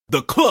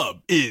The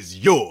club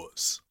is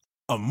yours.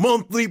 A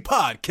monthly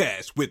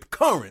podcast with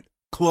current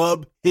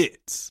club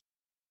hits.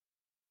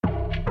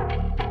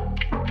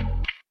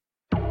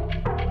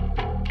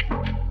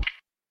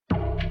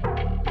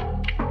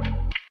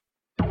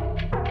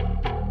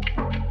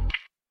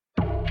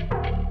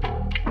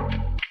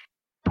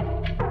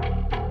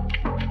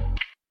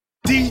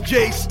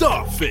 DJ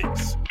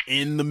Starface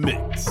in the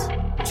mix.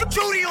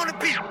 Judy on the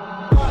beat.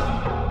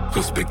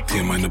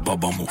 Respektier meine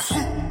Baba-Moves.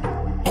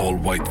 All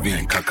white wie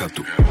ein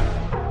Kakadu.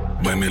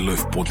 Bei mir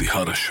läuft Body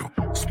Haare Show.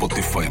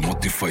 Spotify,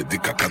 Motify,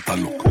 dicker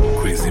Katalog.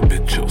 Crazy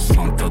Bitch aus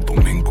Santa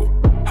Domingo.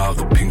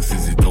 Haare pink, sie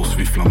sieht aus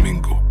wie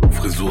Flamingo.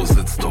 Frisur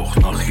sitzt auch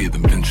nach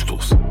jedem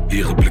Windstoß.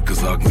 Ihre Blicke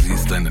sagen, sie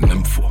ist eine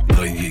Nympho.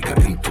 3 Jäger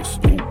Intus,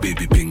 oh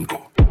Baby Bingo.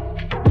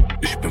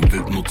 Ich bin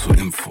wild nur zur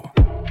Info.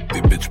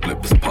 Die Bitch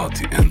bleibt bis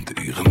Partyende.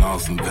 Ihre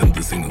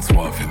Nasenwände singen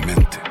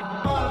Suavemente.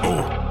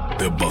 Oh,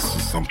 der Bass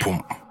ist am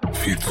Pumpen.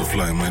 Viel zu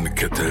fly, meine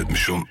Kette hält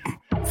mich unten.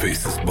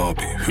 Face ist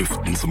Barbie,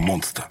 Hüften sind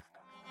Monster.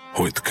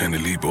 Heute keine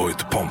Liebe,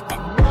 heute Pompe.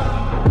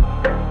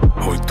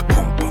 Heute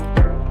Pompe.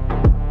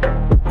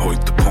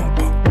 Heute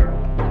Pompe.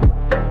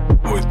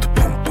 Heute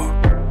Pompe.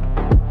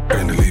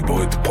 Keine Liebe,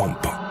 heute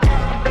Pompe.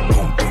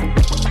 Pompe.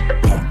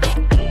 Pompe.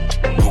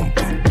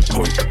 Pompe.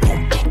 Heute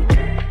Pompe.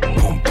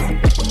 Pompe.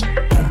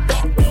 Pompe.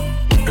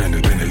 Keine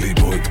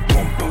Liebe, heute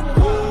Pompe.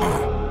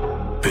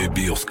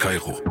 Baby aus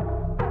Kairo.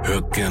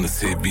 Hört gerne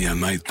Sebia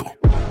Naito.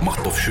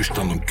 Macht auf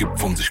schüchtern und gibt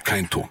von sich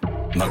kein Ton.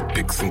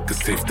 Nacktpics sind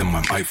gesaved in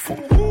meinem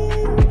iPhone.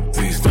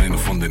 Sie ist eine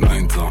von den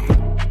Einsamen.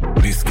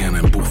 Liest gerne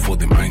ein Buch vor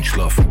dem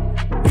Einschlafen.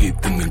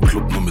 Geht in den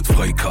Club nur mit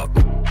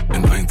Freikarten.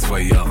 In 1-2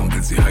 Jahren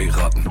will sie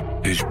heiraten.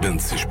 Ich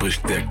bin's, sie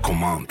spricht der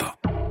Commander.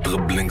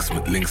 Dribblings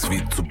mit links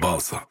wie zu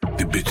Barca.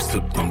 Die Bitch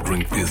sippt am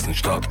Drink, wir sind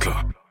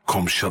startklar.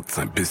 Komm Schatz,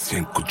 ein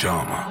bisschen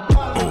Kojama.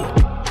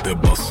 Oh, der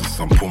Bass ist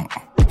am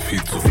Pumpen.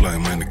 Viel zu fly,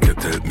 meine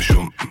Kette hält mich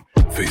unten.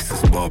 Face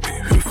ist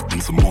Barbie,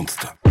 Hüften sind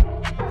Monster.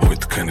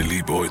 Heute keine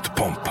Liebe, heute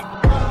Pompe.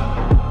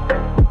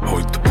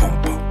 Heute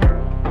Pompe.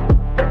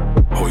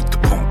 Heute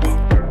Pompe.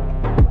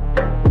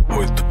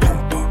 Heute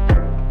Pompe.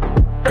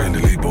 Keine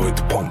Liebe,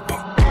 heute Pompe.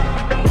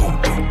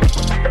 Pompe.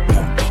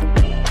 Pompe.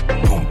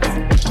 Pompe.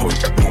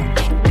 Heute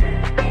Pompe.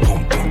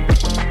 Pompe.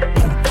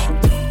 Pompe.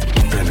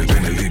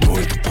 Keine Liebe,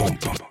 heute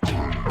Pompe.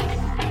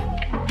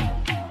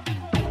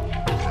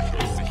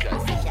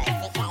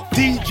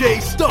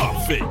 DJ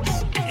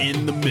Starface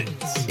in the mix.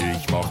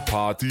 Ich mach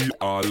Party,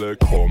 alle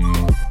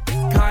kommen.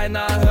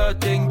 Keiner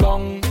hört den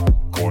Gong.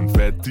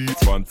 Konfetti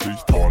 20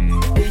 Tonnen.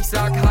 Ich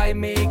sag Hi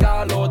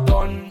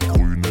Megalodon.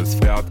 Grünes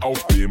Pferd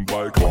auf dem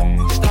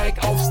Balkon.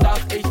 Steig aufs Dach,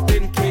 ich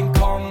bin King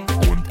Kong.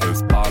 Und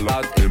es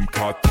ballert im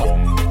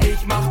Karton.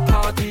 Ich mach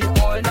Party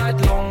all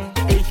night long.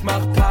 Ich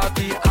mach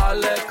Party,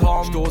 alle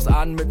kommen. Stoß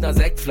an mit ner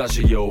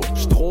Sektflasche, yo.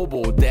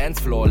 Strobo,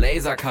 Dancefloor,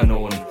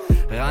 Laserkanonen.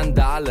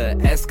 Randale,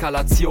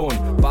 Eskalation.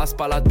 Bass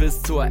ballert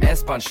bis zur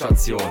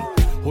S-Bahn-Station.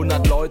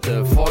 100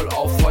 Leute, voll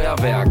auf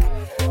Feuerwerk.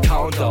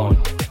 Countdown,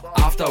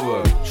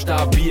 Afterwork,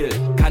 stabil,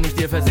 kann ich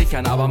dir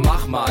versichern, aber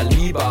mach mal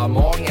lieber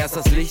morgen erst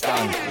das Licht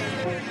an.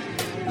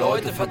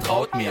 Leute,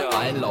 vertraut mir,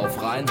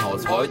 Einlauf,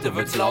 Reihenhaus, heute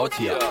wird's laut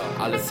hier.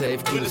 Alles safe,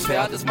 grünes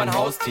Pferd ist mein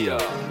Haustier.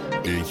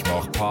 Ich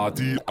mach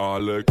Party,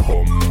 alle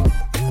kommen.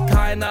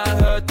 Keiner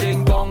hört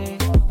den Gong.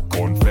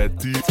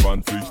 Konfetti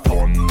 20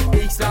 Tonnen.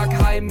 Ich sag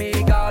Hi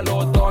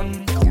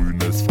Megalodon.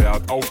 Grünes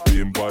Pferd auf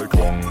dem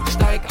Balkon.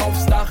 Steig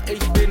aufs Dach,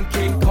 ich bin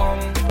King Kong.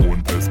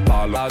 Und es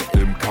ballert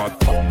im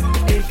Karton.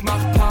 Ich mach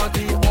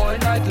Party all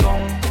night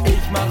long.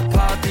 Ich mach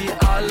Party,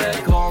 alle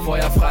kommen.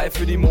 Feuer frei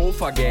für die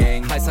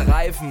Mofa-Gang. Heiße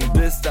Reifen,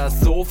 bis das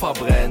Sofa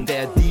brennt.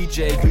 Der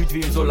DJ glüht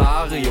wie im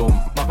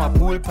Solarium. Mach mal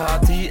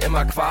Poolparty im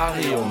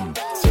Aquarium.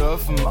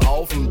 Surfen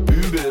auf'm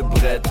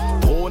Bügelbrett.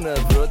 Drohne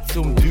wird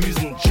zum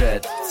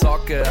Düsenjet.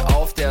 Zocke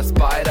auf der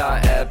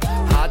Spider-App.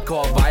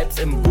 Hardcore-Vibes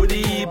im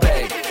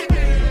Goodie-Bag.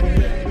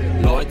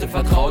 Leute,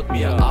 vertraut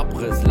mir,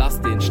 Abriss,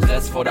 lasst den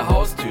Stress vor der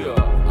Haustür.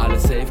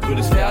 Alles safe,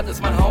 grünes Pferd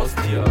ist mein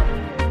Haustier.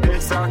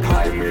 Ich sag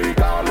Hi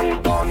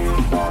Megalodon.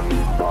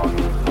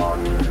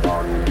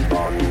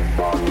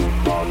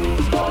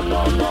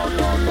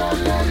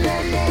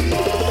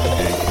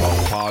 Ich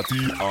mach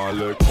Party,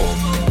 alle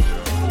kommen.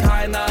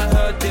 Keiner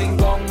hört den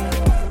Gong.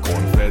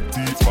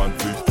 Konfetti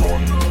 20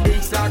 Tonnen.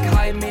 Ich sag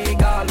Hi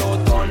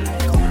Megalodon.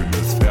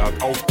 Grünes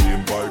Pferd auf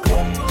dem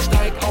Balkon.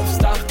 Steig aufs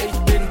Dach, ich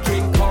bin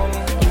King Kong.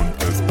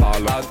 Und es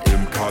ballert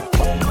im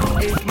Karton.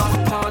 Ich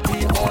mach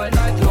Party all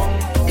night long.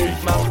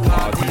 Ich mach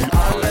Party,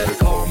 alle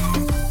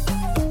kommen.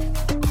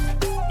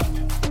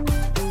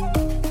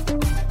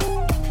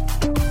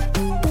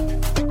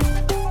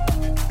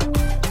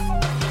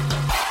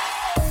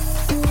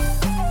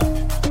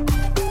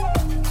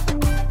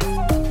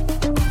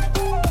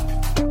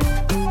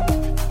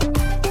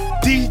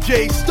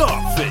 DJ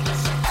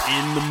Starface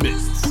in the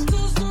mix.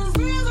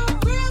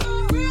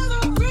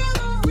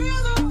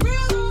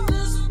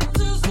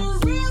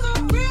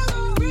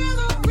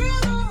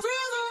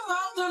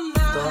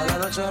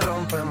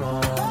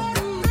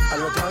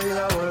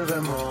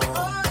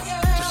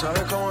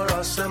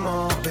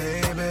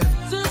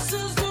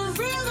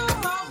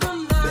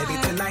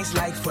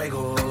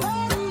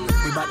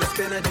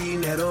 ganar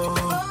dinero.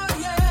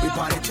 We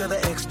party to the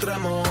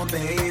extremo,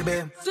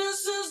 baby.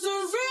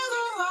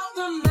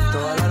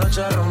 Toda la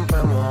noche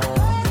rompemos,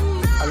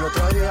 al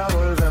otro día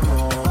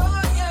volvemos.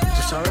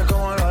 Tú sabes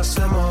cómo lo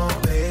hacemos,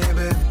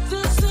 baby.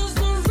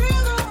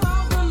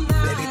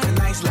 Baby,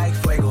 tonight's like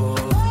fuego.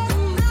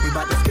 We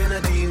bout to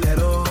ganar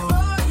dinero.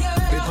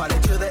 We party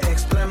to the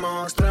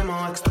extremo,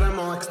 extremo,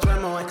 extremo,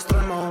 extremo,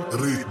 extremo.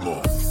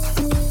 Ritmo.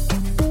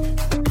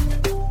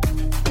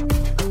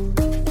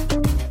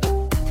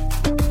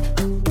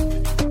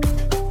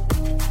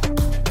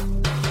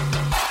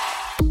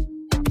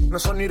 No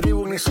son ni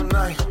Reebok ni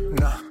Sonai,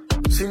 nah.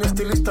 Sin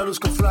estilista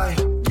luzco fly.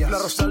 La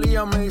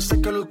Rosalía me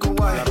dice que luzco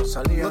guay.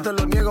 No te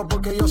lo niego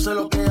porque yo sé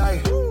lo que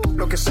hay.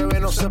 Lo que se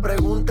ve no se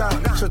pregunta.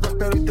 Soy tu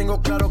espero y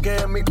tengo claro que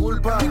es mi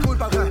culpa.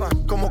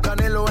 Como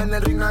Canelo en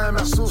el ring nadie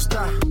me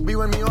asusta.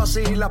 Vivo en mi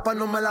oasis y la paz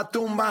no me la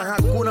tumba.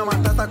 Hakuna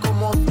Matata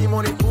como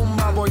Timon y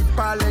Pumba. Voy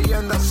pa'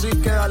 leyenda así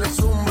que dale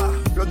zumba.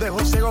 Los dejo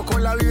ciego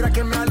con la vibra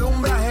que me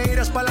alumbra.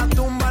 Haters pa' la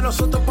tumba,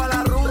 nosotros pa'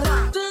 la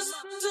rumba.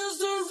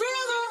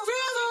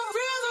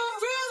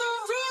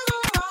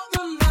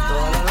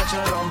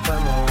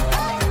 Rompemos,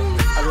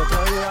 al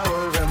otro día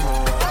volvemos.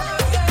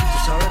 Tú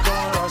sabes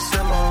cómo lo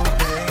hacemos,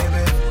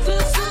 baby.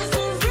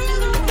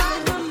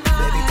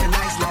 Baby,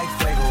 tonight's like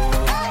fuego.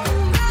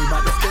 We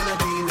bout to ganar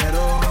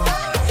dinero.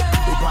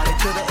 We party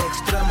to the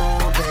extremo,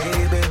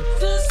 baby.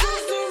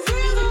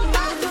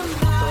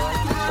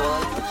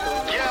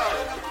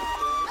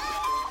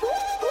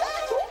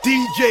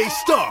 DJ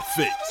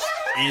Starface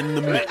in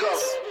the mix.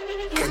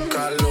 Qué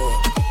calor,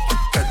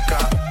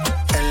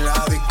 en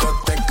la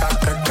discoteca,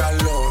 qué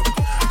calor.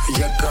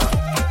 Yeca,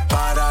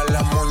 para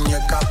la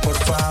muñeca, por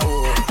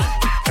favor.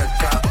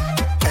 Yeca,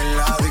 en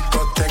la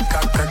discoteca,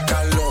 qué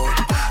calor.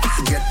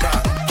 Yeca,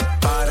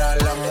 para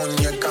la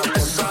muñeca, por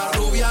favor. Esa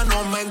rubia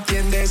no me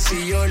entiende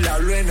si yo le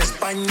hablo en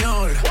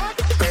español,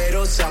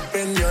 pero se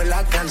aprendió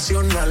la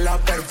canción a la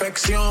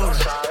perfección.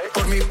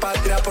 Por mi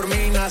patria, por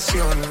mi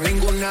nación,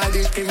 ninguna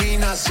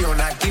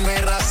discriminación. Aquí no hay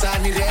raza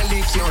ni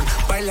religión,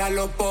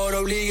 bailalo por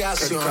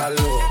obligación.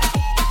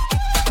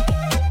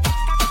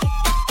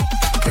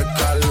 Qué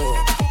calor,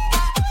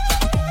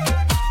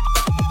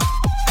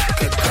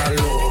 qué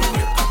calor.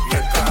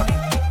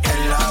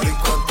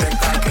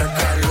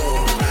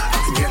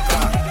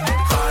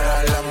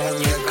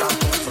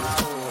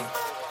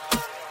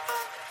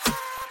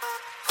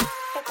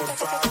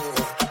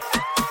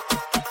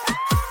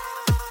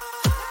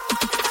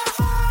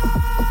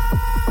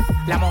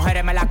 Las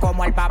mujeres me la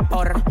como al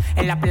vapor,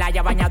 en la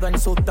playa bañado en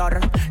sudor.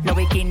 Los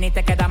bikinis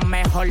te quedan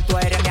mejor, tú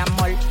eres mi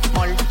amor,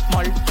 mol,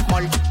 mol,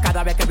 mol.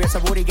 Cada vez que veo ese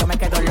booty yo me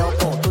quedo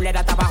loco. Tú le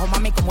das trabajo,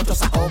 mami, con mucho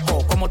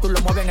saoco. Como tú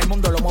lo mueves en el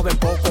mundo, lo mueves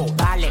poco.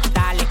 Dale,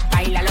 dale,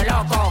 baila lo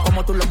loco.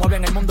 Como tú lo mueves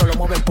en el mundo, lo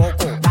mueves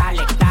poco.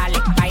 Dale, dale,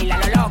 baila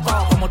lo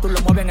loco. Como tú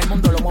lo mueves en el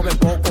mundo, lo mueves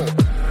poco.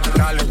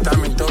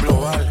 Calentamiento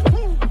global,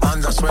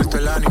 anda suelto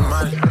el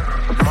animal.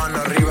 Mano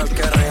arriba el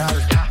que es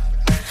real.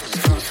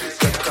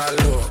 Qué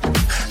calor.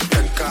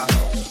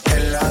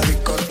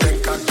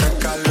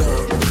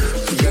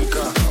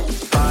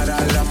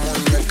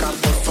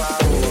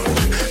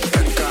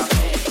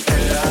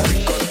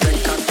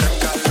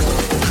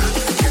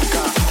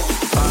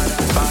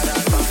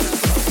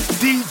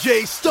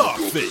 DJ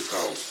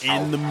Starface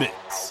in the mix.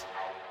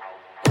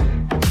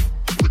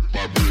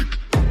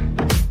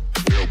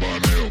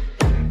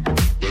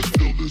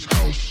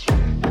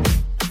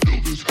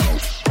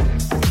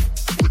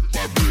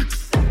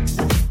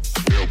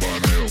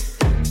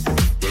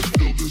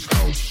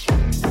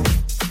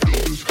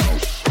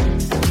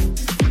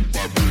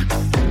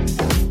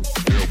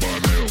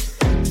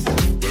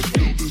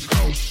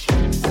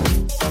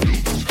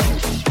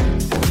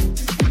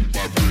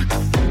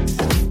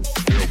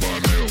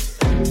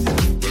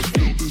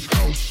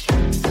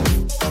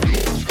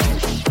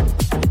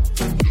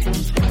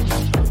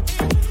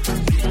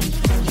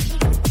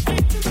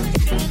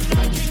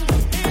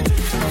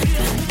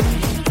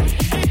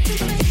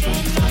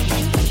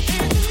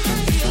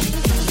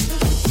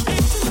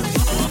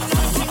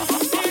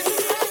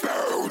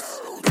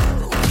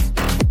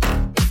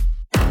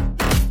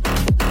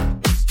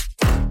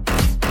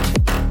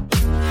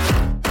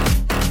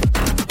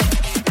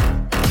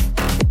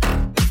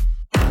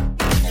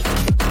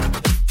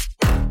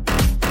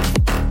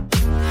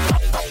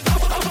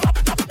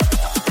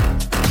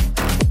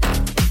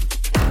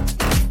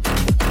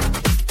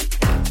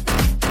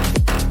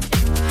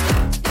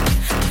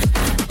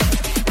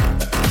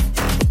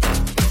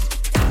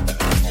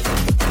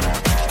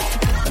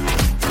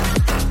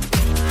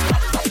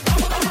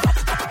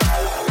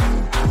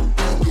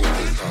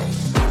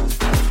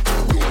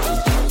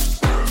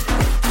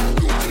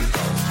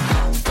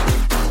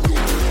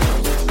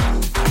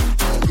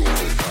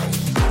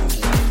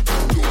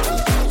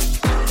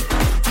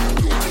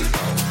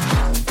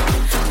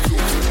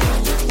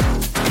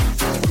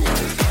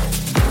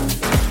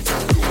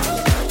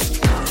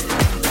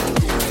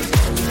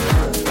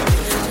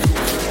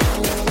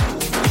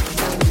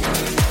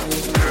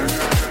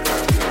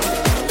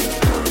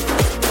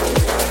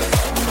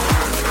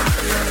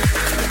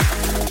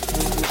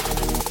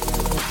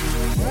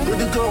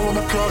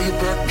 call you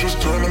back,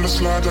 just turn on the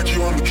slide like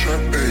you on the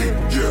track, ayy,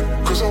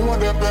 yeah. Cause I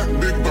want that back,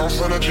 big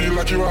bounce energy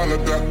like you all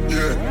of that,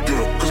 yeah,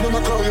 yeah. Cause when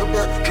I call you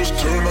back, just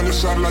turn on your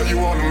side like you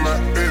on the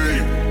mat,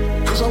 ayy.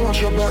 Cause I want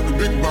your back,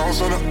 big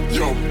bounce on it,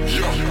 yo,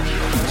 yo.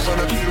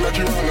 Energy like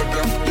you all of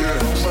that,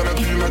 yeah.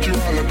 Energy like you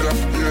all of that,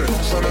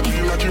 yeah. Energy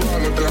like you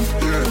all of that,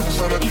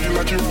 yeah. Energy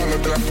like you all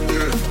of that,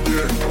 yeah,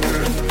 yeah,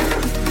 yeah,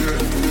 yeah,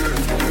 yeah,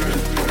 yeah.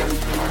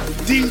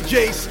 DJ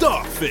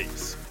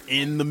Starface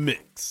in the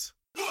mix.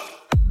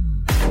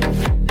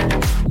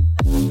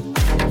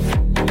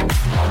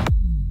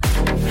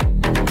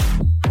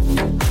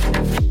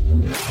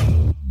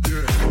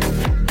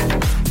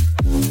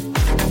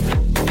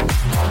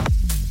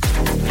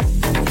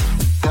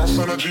 Bounce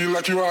energy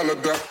like you all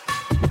of that.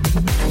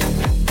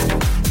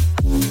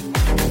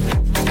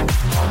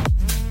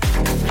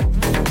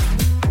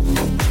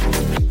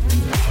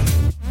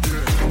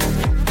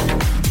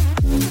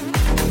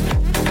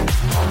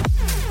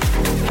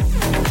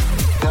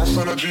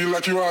 Energy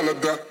like you all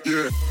of that,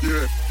 yeah,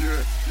 yeah,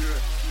 yeah, yeah.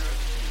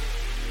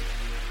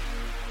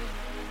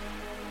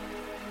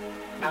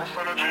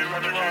 Energy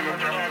like you all of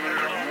that,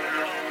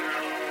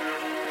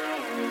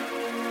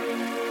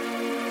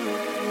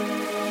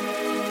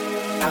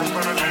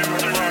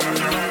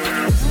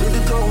 Baby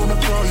girl, when I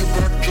call you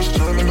back, just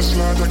turn on the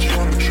slide like you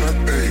on the track,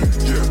 ayy,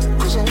 yeah.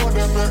 Cause I want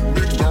that back,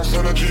 big bounce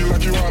energy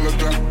like you all of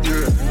that,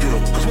 yeah, yeah.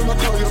 Cause when I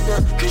call you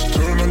back, just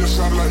turn on your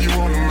side like you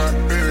on the mat,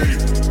 ayy.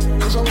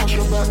 Cause I want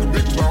your back,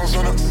 big bounce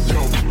on it,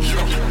 yo,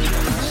 yo.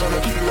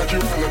 Energy like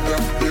you all of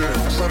that,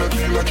 yeah.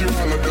 Energy like you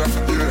all of that,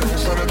 yeah.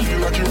 Energy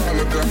like you all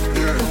of that,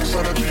 yeah.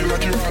 Energy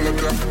like you all of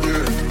that,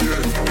 yeah,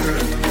 yeah, yeah,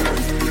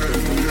 yeah,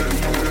 yeah,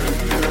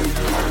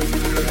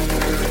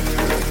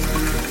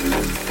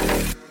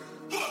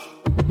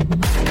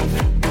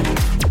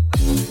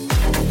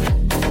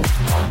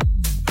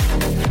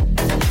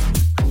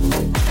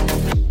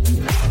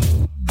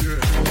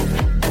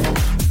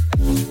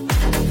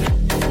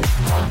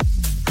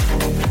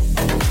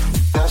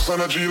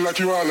 energy like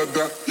you all of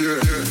that, yeah,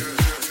 yeah.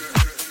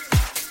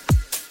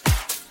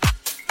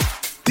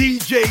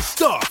 DJ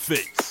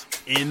Starface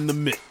in the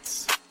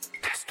mix.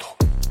 Testo,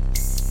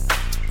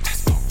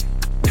 Testo,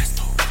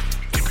 Testo,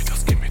 gib mir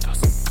das, gib mir das.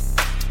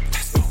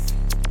 Testo,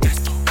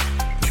 Testo,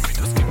 gib mir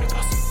das, gib mir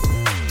das.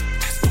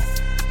 Testo,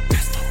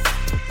 Testo.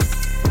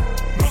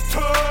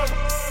 Nutte!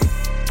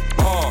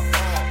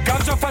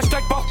 Ganja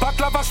versteckt, Bauch,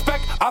 Baklava,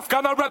 Speck.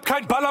 Afghaner Rap,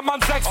 kein Ballermann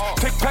 6.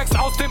 Tickpacks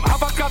aus dem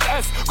Avantgarde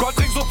S.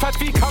 Goldring so fett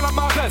wie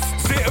Calamares.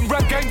 Seh im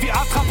Rap-Gang die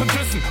Attrappen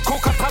dissen.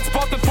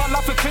 Coca-Transport in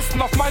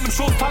Falafelkisten. Auf meinem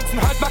Schoß tanzen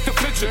halbnackte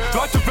Flitsche.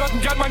 Leute würden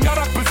gern mein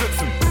Jarak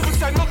besitzen. Du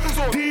bist ein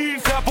Nuttensohn. Die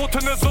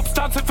verbotene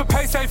Substanzen für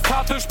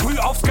Paysafe-Karte. Sprüh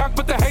aufs Gang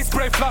mit der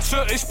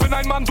Hayspray-Flasche. Ich bin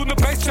ein Mann, du ne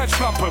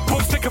Basechat-Schlampe.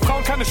 Bumsdicke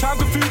Frauen, keine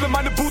Schamgefühle.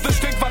 Meine Bude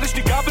stinkt, weil ich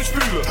die Gabel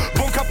spüle.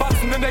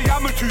 Bunkerbatzen in der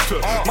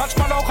Jammeltüte.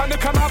 Manchmal auch eine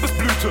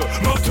Cannabisblüte.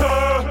 Nutte!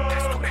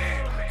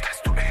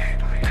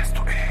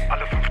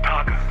 Alle 5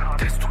 Tage,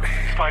 Testo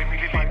 2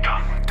 Milliliter,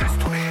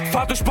 Testo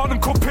Fahr durch Bonn im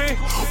Coupé,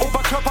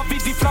 Oberkörper wie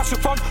die Flasche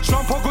von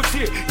Jean-Paul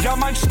Gaultier. Ja,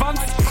 mein Schwanz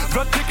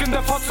wird dick in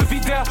der Fotze wie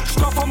der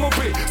Stoff vom OB.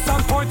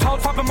 Sunpoint,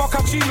 Hautfarbe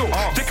Moccacino,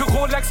 dicke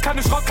Rolex,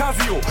 keine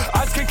Schrott-Casio.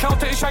 Als Kind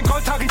klaute ich ein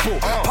Gold-Haribo,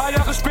 paar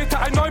Jahre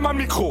später ein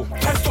Neumann-Mikro.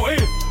 Testo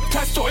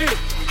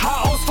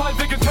Haarausfall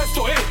wegen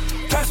Testo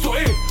Testo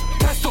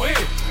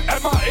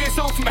MAEs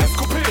auf dem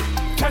SQP.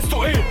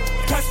 Testo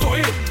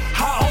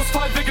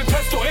Haarausfall wegen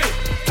Testo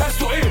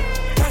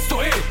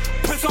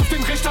Piss auf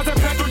den Richter, der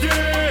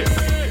Plädoyer.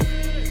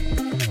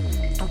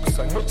 Du bist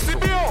ein Nutzio.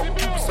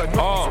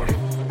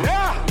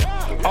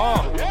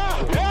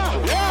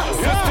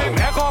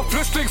 System-Error,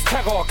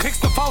 Flüchtlingsterror.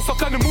 Kriegst ne Faust auf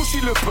deine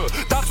Muschi-Lippe.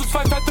 Dazu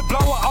 2 fette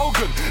blaue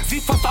Augen.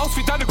 Sieht fast aus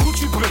wie deine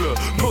Gucci-Brille.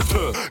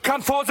 Nutte.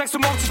 Kann vor 6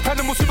 Uhr morgens nicht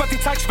pennen, muss über die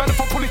Zeitschwelle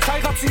von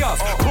Polizeirazzias.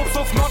 Pups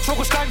auf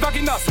Nordschore,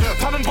 Steinvaginas.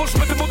 Pannenbusch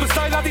mit dem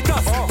Modestyle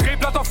Adidas.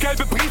 Drehblatt auf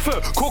gelbe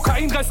Briefe.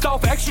 Kokainreste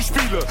auf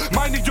Actionspiele.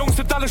 Meine Jungs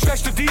sind alle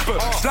schlechte Diebe.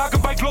 Schlage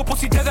bei Globus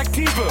die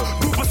Detektive.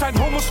 Du bist ein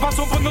Homo-Schwanz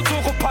und benutzt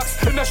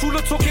Oropax. In der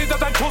Schule zog jeder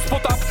dein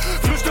Toastbrot ab.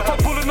 Flüchte von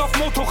Bullen auf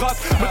Motorrad.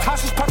 Mit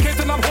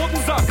Haschischpaketen am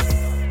roten Sack.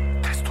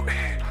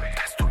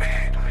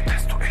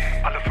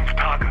 Alle 5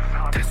 Tage,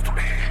 Testo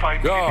 2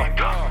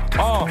 Milliliter,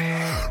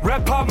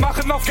 Rapper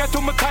machen auf Ghetto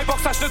mit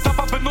Thai-Boxer-Schnitt,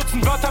 aber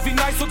benutzen Wörter wie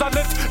nice oder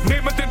lit.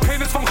 Nehmen den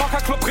Penis vom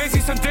Rocker-Club,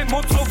 Resis in den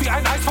Mund, so wie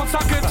ein Eis von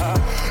Sucket.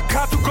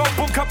 Car2Go,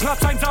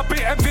 Bunkerplatz, 1er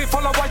BMW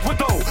voller White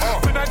Widow.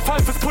 Bin ein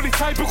Fall fürs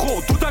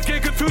Polizeibüro, du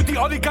dagegen für die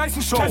Olli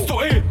Geißen Show.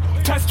 Testo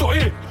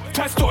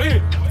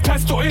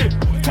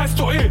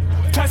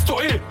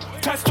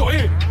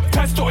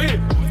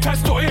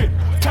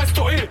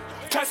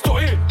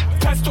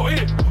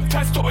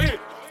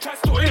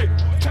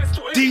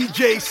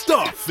DJ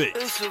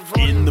Starface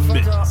in the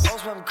mix.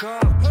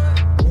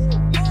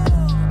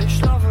 Ich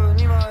schlafe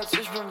niemals,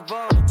 ich bin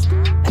wach.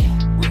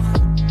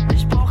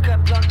 Ich brauch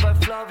keinen Plan bei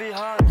Flavi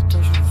Hart.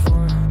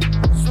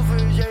 So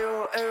viel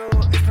Yayo, Ayo,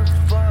 ich bin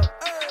wach.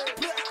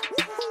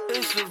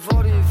 Ich will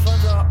Body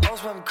Fanta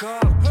aus meinem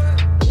Kopf.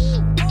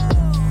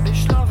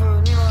 Ich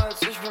schlafe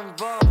niemals, ich bin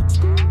wach.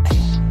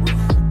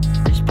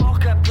 Ich brauch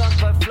keinen Plan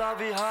bei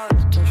Flavi Hart.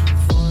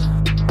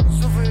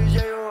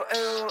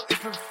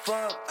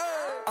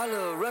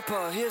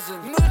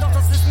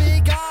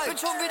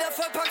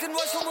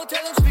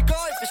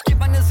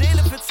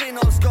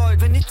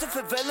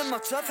 für Welle,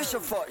 macht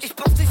Surfischer feucht. Ich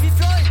box dich wie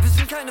Floyd, wir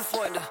sind keine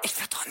Freunde. Ich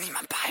vertrau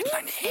niemand, behalt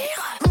meine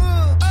Ehre.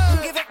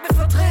 Geh weg mit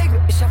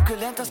Verträgen. Ich hab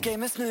gelernt, das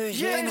Game ist ne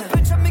Hygiene.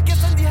 Bitch, hab mir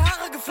gestern die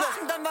Haare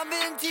geflochten. Dann waren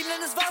wir intim,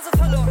 denn es war so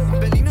verloren.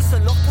 Berlin ist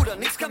ein Loch, Bruder,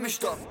 nichts kann mich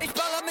stoppen. Ich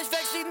baller mich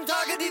weg 7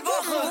 Tage die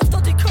Woche. Ruf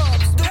doch die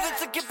Cops. Du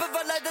willst eine Kippe,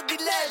 war leider die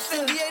letzte.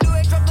 Wenn die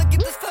 808 droppt, dann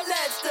gibt es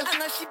Verletzte.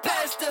 Anarchie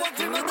Peste. Und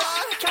wie man da,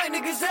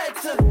 keine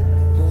Gesetze.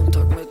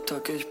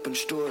 Montagmittag, ich bin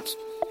Sturz.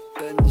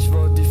 Wenn ich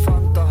wohl die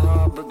Fanta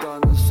habe,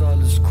 dann ist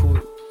alles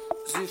cool.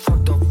 Sie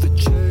fragt, ob wir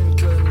chillen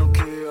können,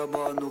 okay,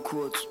 aber nur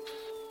kurz.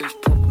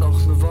 Ich pop noch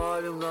ne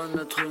Weile und dann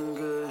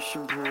ertrinke ich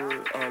im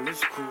Pool,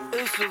 alles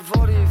cool. Ich will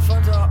Body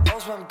Fanta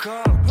aus meinem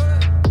Kopf.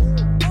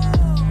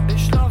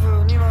 Ich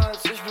schlafe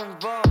niemals, ich bin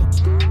wach.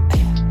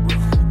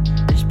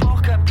 Ich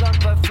brauch keinen Plan,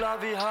 weil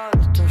Flavi hat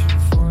Taschen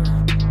voll.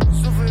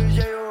 So viel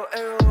Yayo,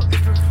 Ayo,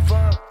 ich bin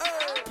wach.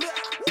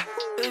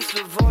 Ich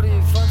will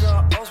Body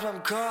Fanta aus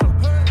meinem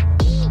Kopf.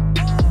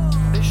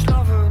 Ich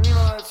schlafe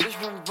niemals, ich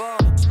bin wach.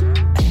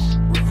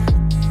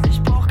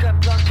 Ich brauch keinen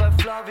Plan, weil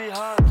Flavi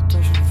hat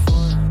Taschen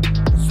voll.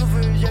 So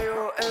viel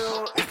Yayo,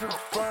 Ayo, ich bin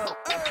wach.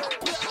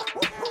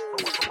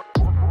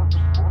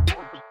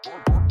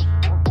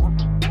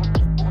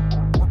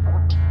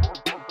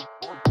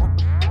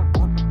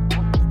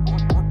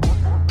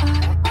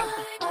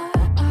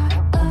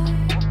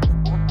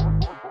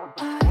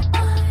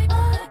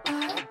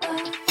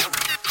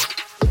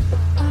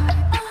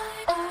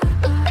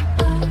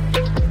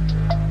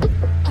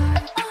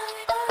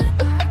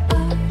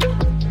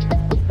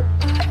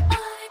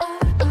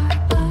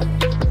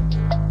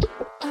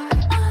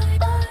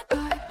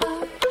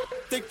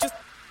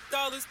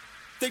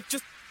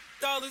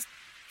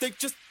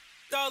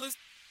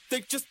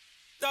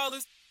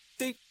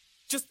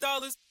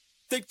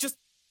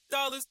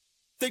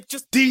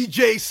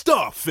 DJ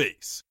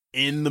Starface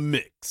in the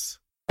mix.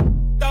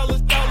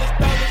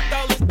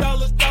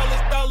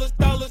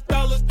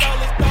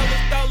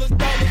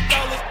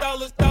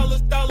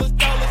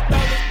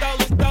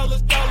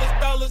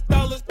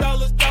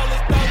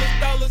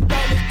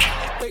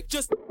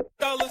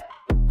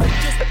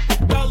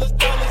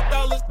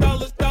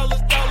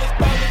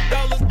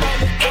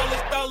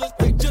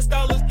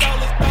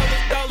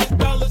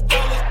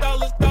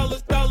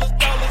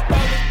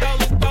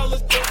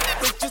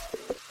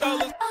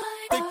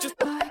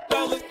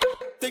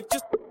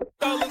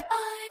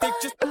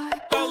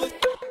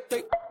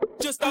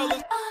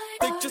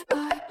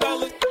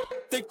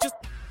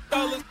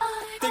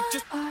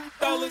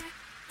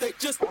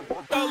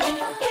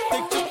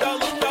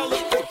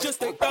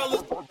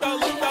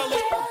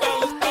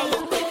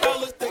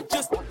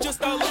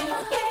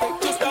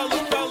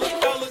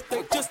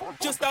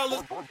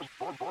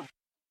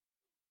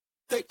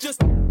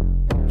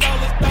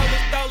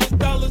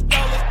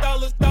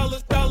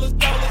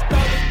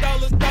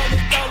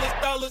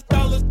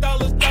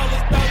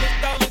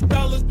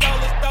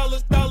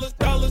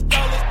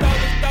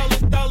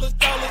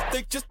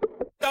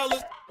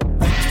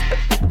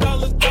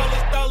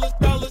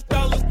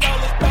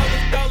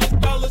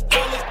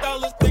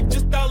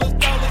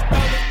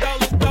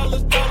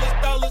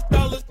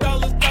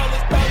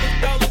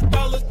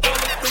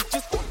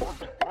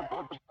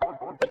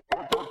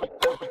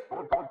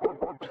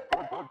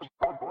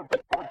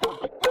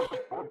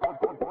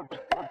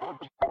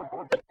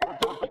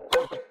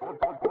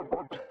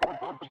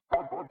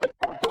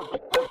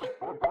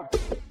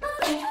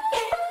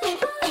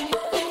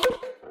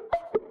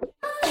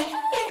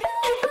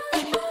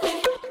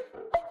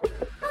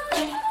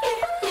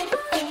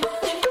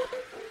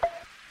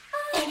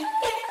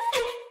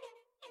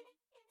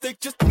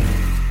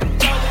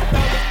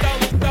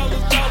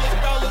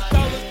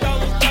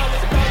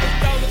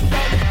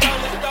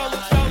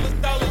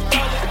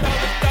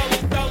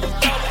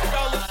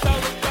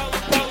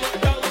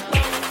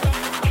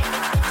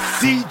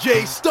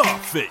 DJ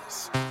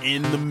Starface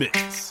in the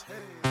mix.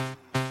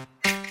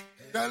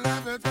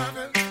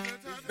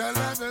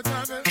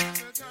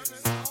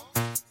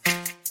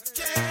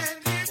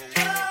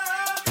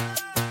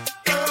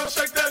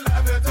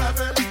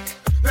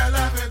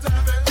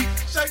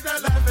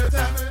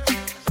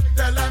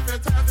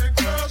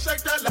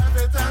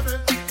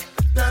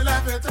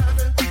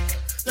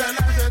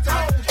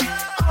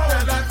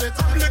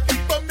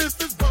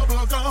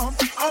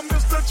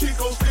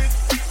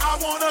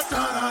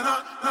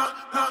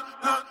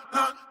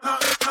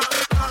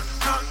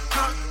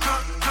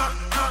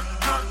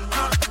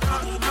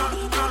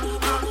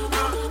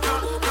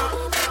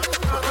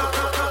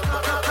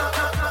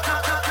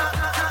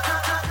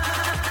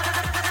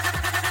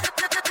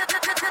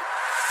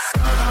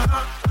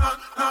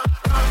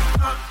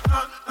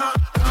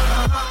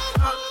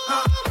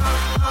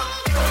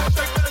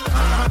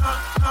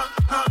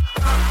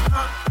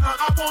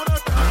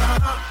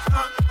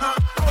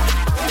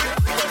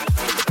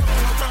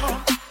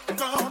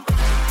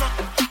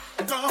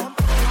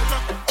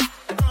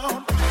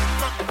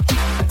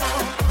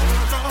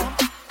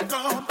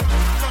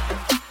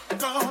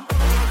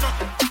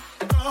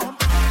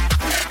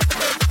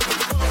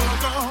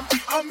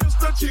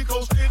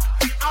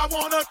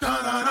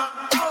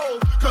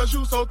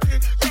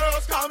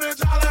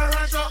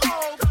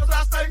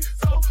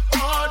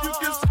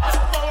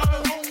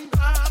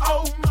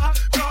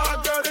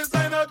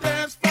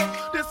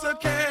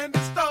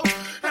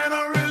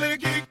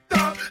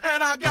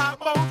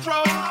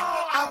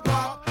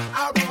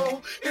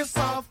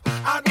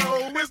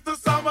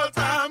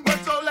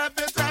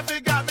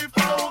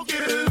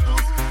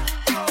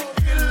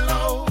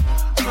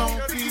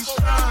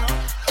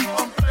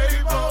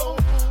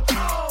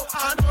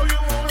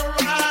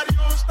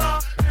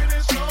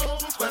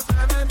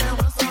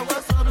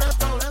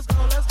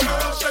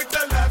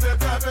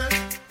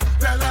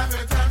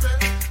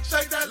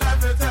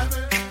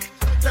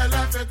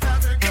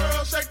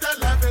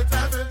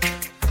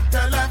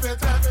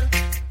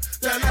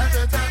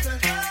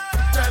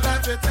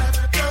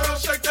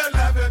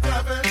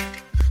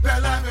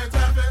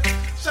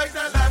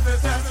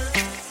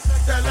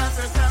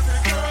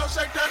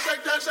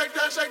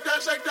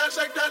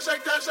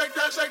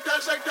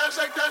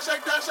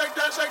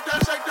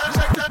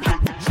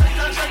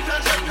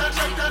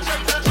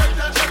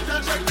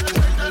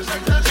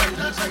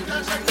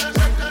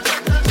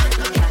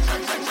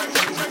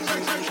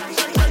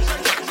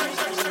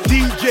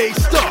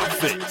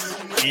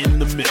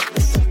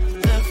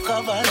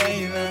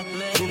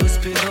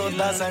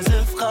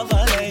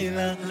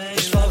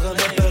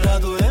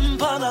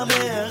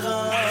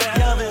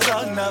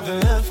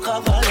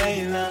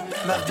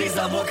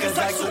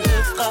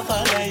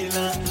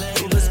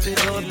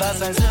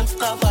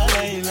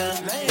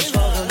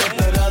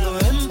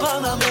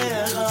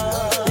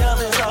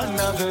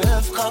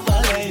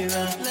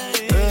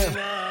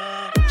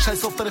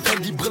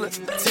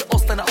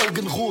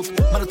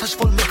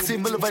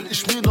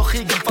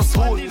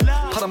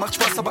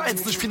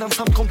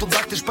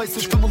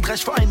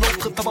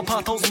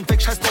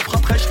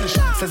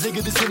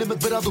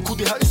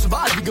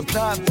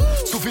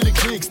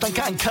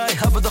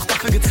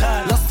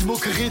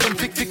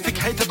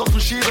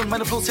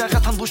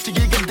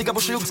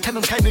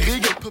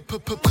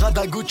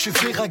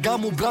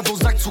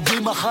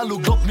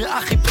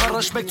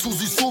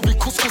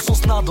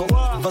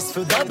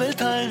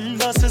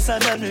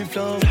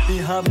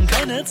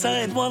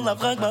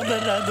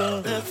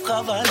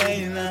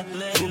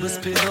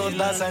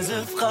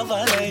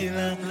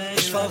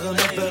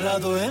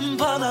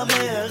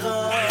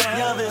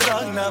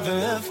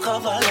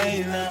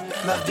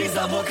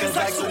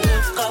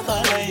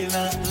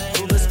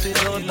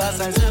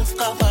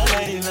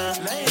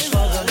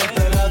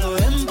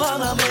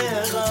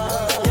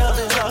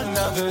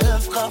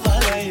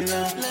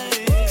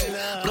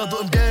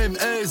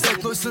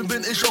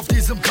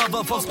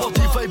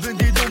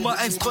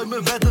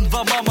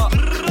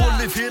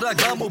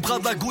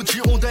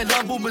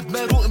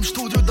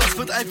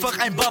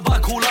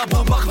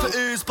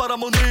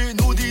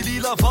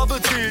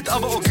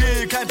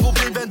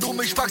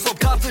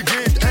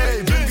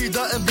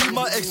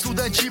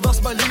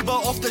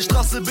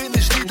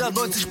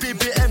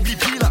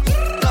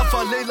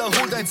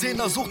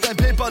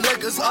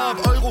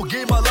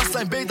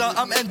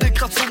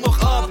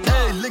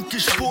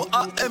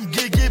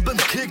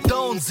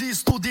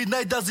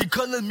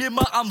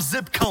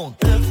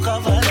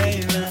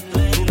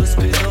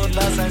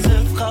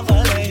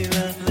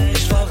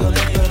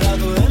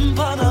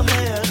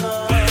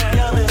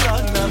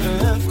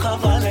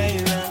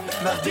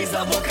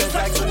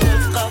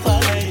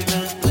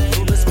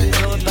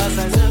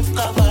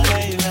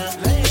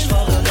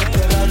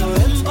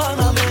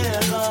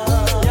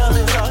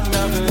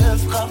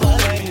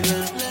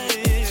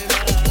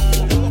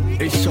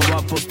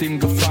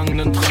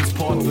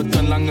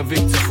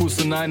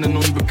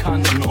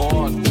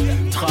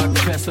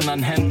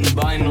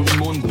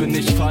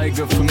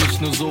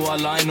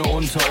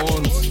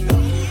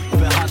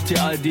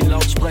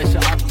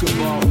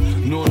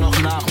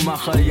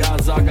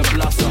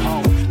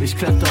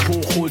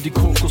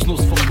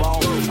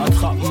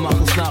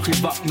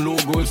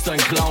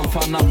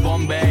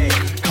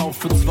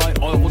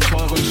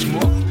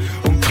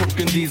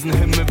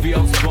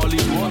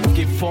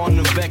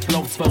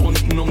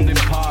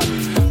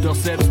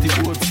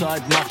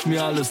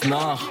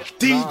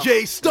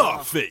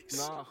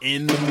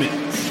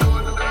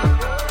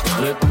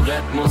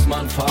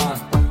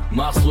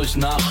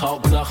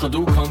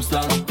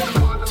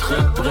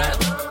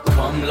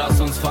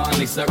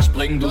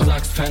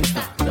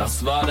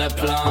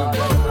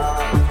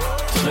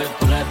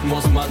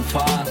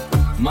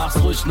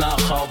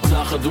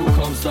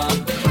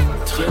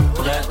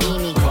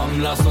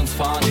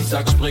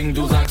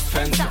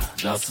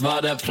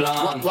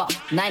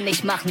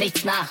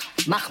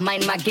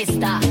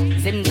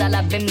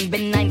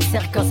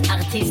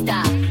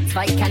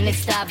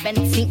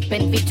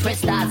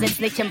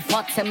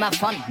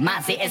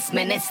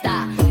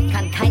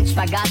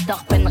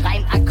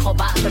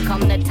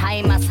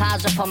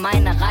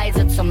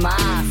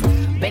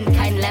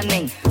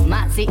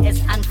 sie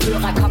ist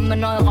Anführer. Komm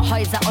in eure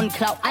Häuser und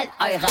klau all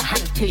eure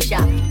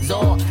Handtücher.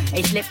 So,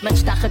 ich leb mit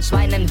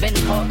Stachelschweinen in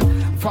Windhoek.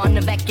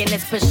 Vorne weggehen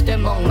ist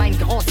Bestimmung. Mein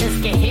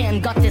großes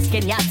Gehirn, Gottes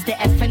genialste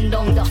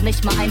Erfindung. Doch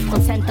nicht mal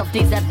 1% auf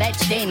dieser Welt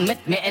stehen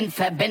mit mir in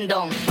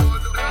Verbindung.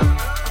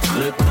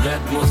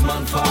 Trittbrett muss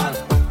man fahren,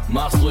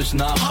 mach's ruhig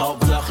nach,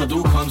 Hauptsache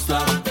du kommst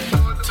an.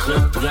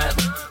 Trittbrett,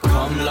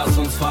 komm lass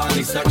uns fahren,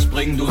 ich sag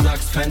springen, du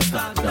sagst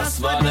Fenster,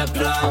 das war der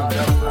Plan.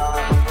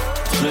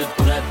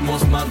 Trittbrett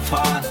muss man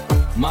fahren,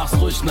 mach's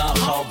ruhig nach,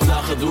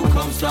 Hauptsache du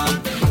kommst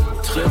an.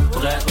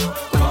 Trittbrett,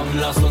 komm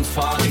lass uns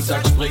fahren, ich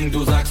sag springen,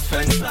 du sagst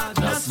Fenster,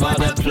 das war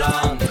der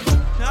Plan.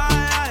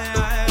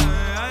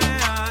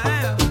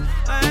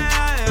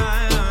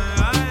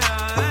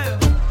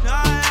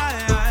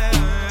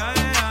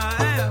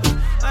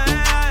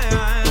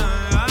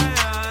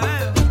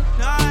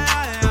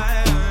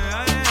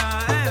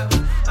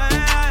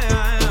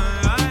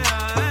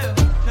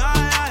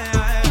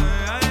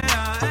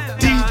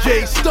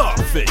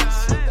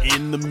 Starface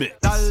in the mix.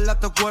 Dale a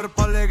tu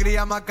cuerpo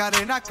alegría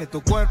Macarena, que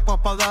tu cuerpo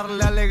es pa'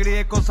 darle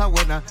alegría y cosa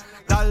buena.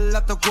 Dale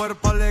a tu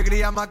cuerpo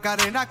alegría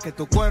Macarena, que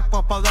tu cuerpo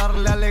es pa'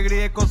 darle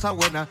alegría y cosa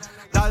buena.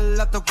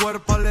 Dale a tu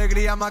cuerpo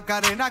alegría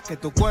Macarena, que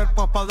tu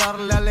cuerpo es pa'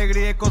 darle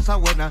alegría y cosa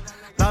buena.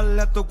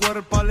 Dale a tu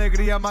cuerpo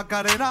alegría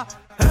Macarena,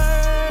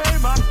 hey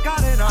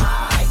Macarena.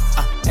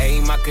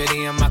 Ayy,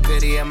 Macarena,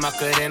 Macarena,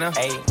 Macarena.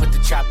 Ayy, put the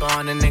chopper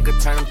on the nigga,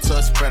 turn him to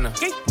a sprinter.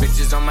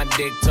 Bitches on my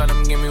dick, tell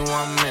them give me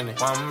 1 minute.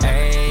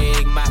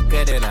 Ayy,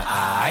 Macarena,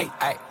 aight,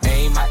 aight.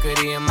 Ayy,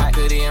 Macarena,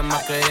 Macarena,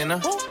 Macarena.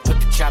 Put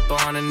the chopper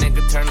on a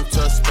nigga, turn him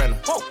to a sprinter.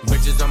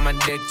 Bitches on my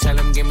dick, tell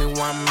them give me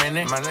 1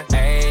 minute.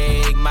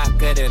 Ayy,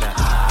 Macarena,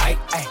 aight,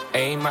 aight.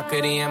 Ayy,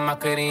 Macarena,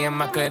 Macarena,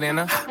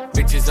 Macarena.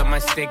 Bitches on my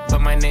stick, but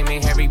my name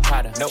ain't Harry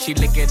Potter. Nope. She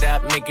lick it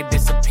up, make it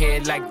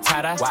disappear like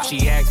Tata. Wow.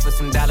 She asked for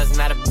some dollars,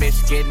 not a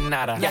bitch getting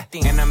out of. Yeah.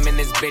 And I'm in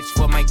this bitch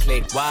for my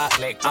click. Why?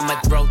 I'ma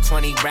throw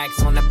 20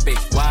 racks on the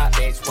bitch. Why?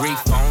 3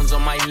 phones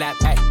on my lap,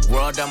 ay,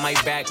 world on my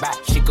back.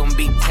 She gon'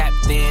 be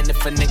tapped in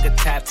if a nigga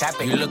tap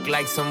it. You look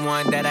like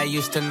someone that I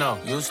used to know.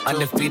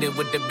 Undefeated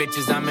with the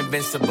bitches, I'm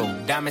invincible.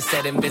 Diamond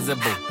said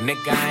invisible.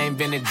 Nigga, I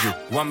invented you.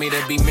 Want me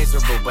to be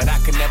miserable, but I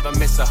can never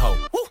miss a hoe.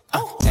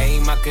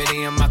 Ayy,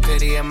 Macarena,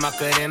 Macarena,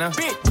 Macarena.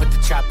 Put the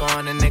chopper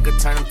on a nigga,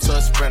 turn him to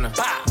a sprinter.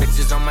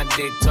 Bitches on my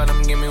dick, tell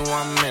them give me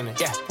 1 minute.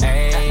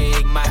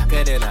 Ayy,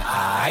 Macarena,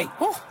 aight.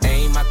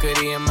 Ayy,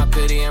 Macarena,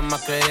 Macarena,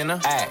 Macarena.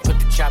 Put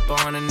the chopper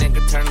on a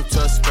nigga, turn him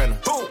to a sprinter.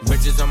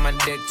 Bitches on my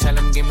dick, tell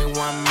them give me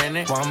 1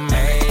 minute.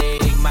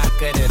 Ayy,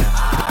 Macarena,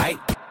 aight.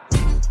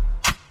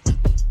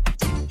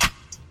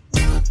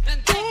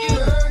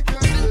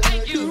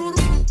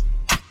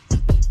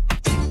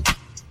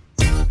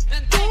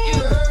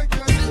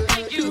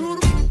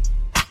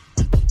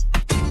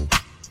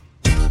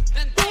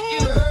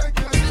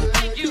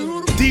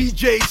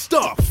 DJ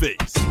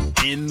Starface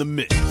in the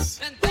mix.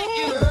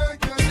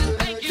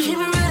 Keep it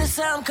real, that's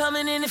how I'm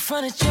coming in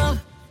front of jump.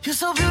 You're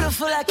so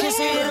beautiful, I can't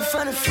say it in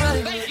front of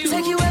front.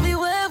 Take you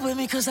everywhere with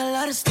me, cause I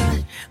love to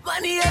stunt.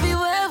 Money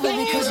everywhere with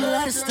me, cause you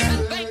love to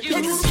stunt.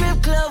 Hit the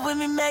strip club with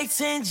me, make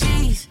 10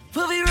 G's.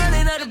 We'll be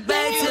running out of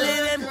bag till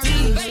it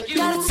empties.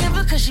 Got a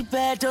temper cause she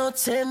bad, don't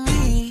tempt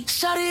me.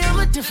 Shawty, I'm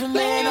a different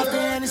man off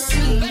the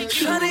Hennessy.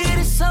 Tryna hit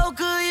it so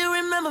good, you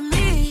remember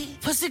me.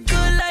 Pussy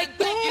good like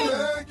you.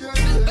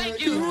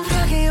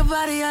 Rocking your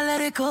body, I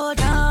let it go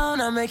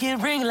down. I make it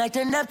ring like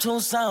the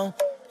Neptune sound.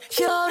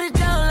 You hold it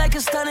down like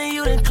a stunner,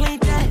 you done clean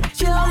that.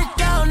 You hold it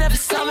down every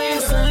summer,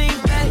 it's a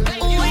lean back.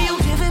 Ooh, when you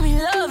giving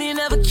me love, you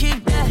never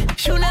keep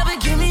that. You never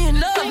give me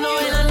enough,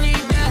 knowing I need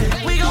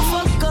that. We gon'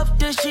 fuck up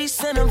the sheets,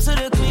 send them to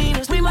the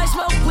cleaners. We might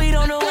smoke weed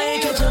on the way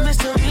and catch a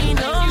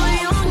misdemeanor. I'm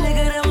a young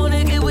nigga that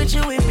wanna get with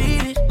you and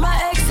beat it. My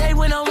ex say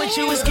when I'm with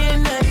you, it's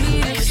getting that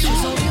heated. Cause you're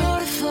so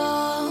beautiful.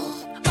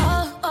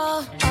 Oh,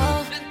 oh,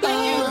 oh,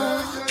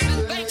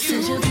 oh.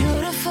 Said you're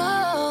beautiful.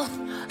 Oh,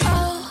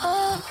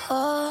 oh,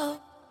 oh.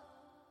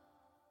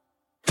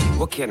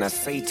 What can I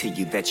say to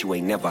you that you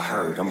ain't never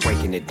heard? I'm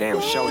breaking it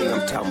down, shorty,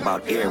 I'm talking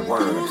about every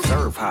word.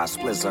 Observe how I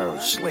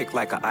splizzard, slick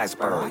like an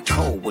iceberg.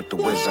 Cold with the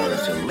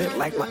wizards, and lit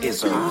like my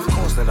izzard. Of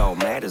course that all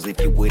matters if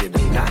you with it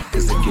or not.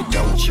 Cause if you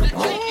don't, you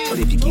won't. But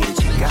if you get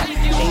it, you got it.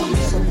 Ain't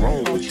nothing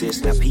wrong with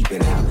this, now peep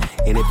it out.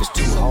 And if it's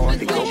too hard,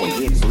 then go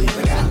ahead and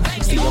bleep it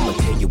out. See, I'ma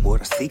tell you what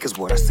I see, cause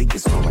what I see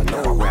is all I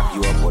know. I wrap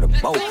you up with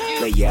a bow,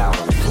 lay you out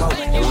on the floor,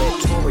 and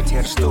let Tori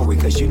tell the story,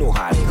 cause you know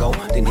how to go.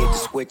 Then hit the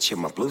switch in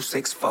my blue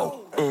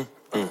 6-4.